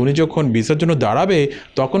আবেদন করবে, উনি যখন ভিসার জন্য দাঁড়াবে,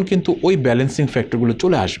 তখন কিন্তু ওই ব্যালেন্সিং ফ্যাক্টরগুলো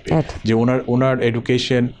চলে আসবে, যে ওনার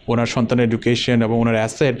এডুকেশন, ওনার সন্তানের এডুকেশন এবং ওনার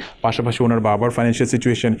অ্যাসেট, পাশাপাশি ওনার বাবার ফাইন্যান্সিয়াল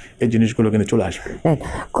সিচুয়েশন, এই জিনিসগুলো কিন্তু চলে আসবে।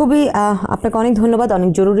 খুবই আপনাকে অনেক ধন্যবাদ, অনেক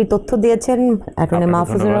জরুরি তথ্য দিয়েছেন অ্যাটর্নি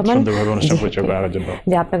মাহফুজুর রহমান।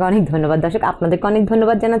 যে আপনাকে অনেক ধন্যবাদ। দর্শক, আপনাদেরকে অনেক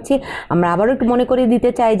ধন্যবাদ জানাচ্ছি। আমরা আবারও একটু মনে করিয়ে দিতে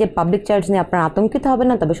চাই যে পাবলিক চার্জ নিয়ে আপনারা আতঙ্কিত হবেন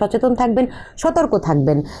না, তবে সচেতন থাকবেন, সতর্ক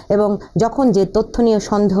থাকবেন, এবং যখন যে তথ্য নিয়ে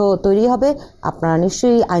সন্দেহ তৈরি হবে, আপনারা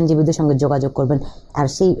নিশ্চয়ই আইনজীবীদের সঙ্গে যোগাযোগ করবেন। আর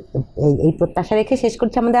এই প্রত্যাশা রেখে শেষ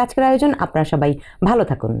করছি আমাদের আজকের আয়োজন। আপনারা সবাই ভালো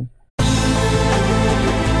থাকুন।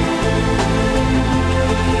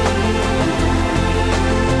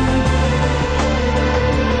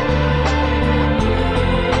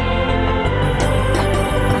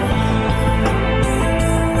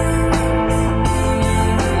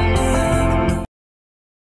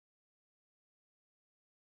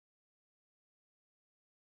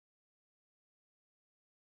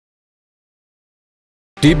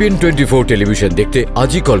 TBN 24 টেলিভিশন দেখতে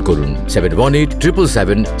আজই কল করুন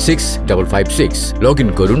 7187776556। লগ ইন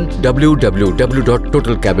করুন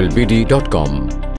www.totalcablebd.com।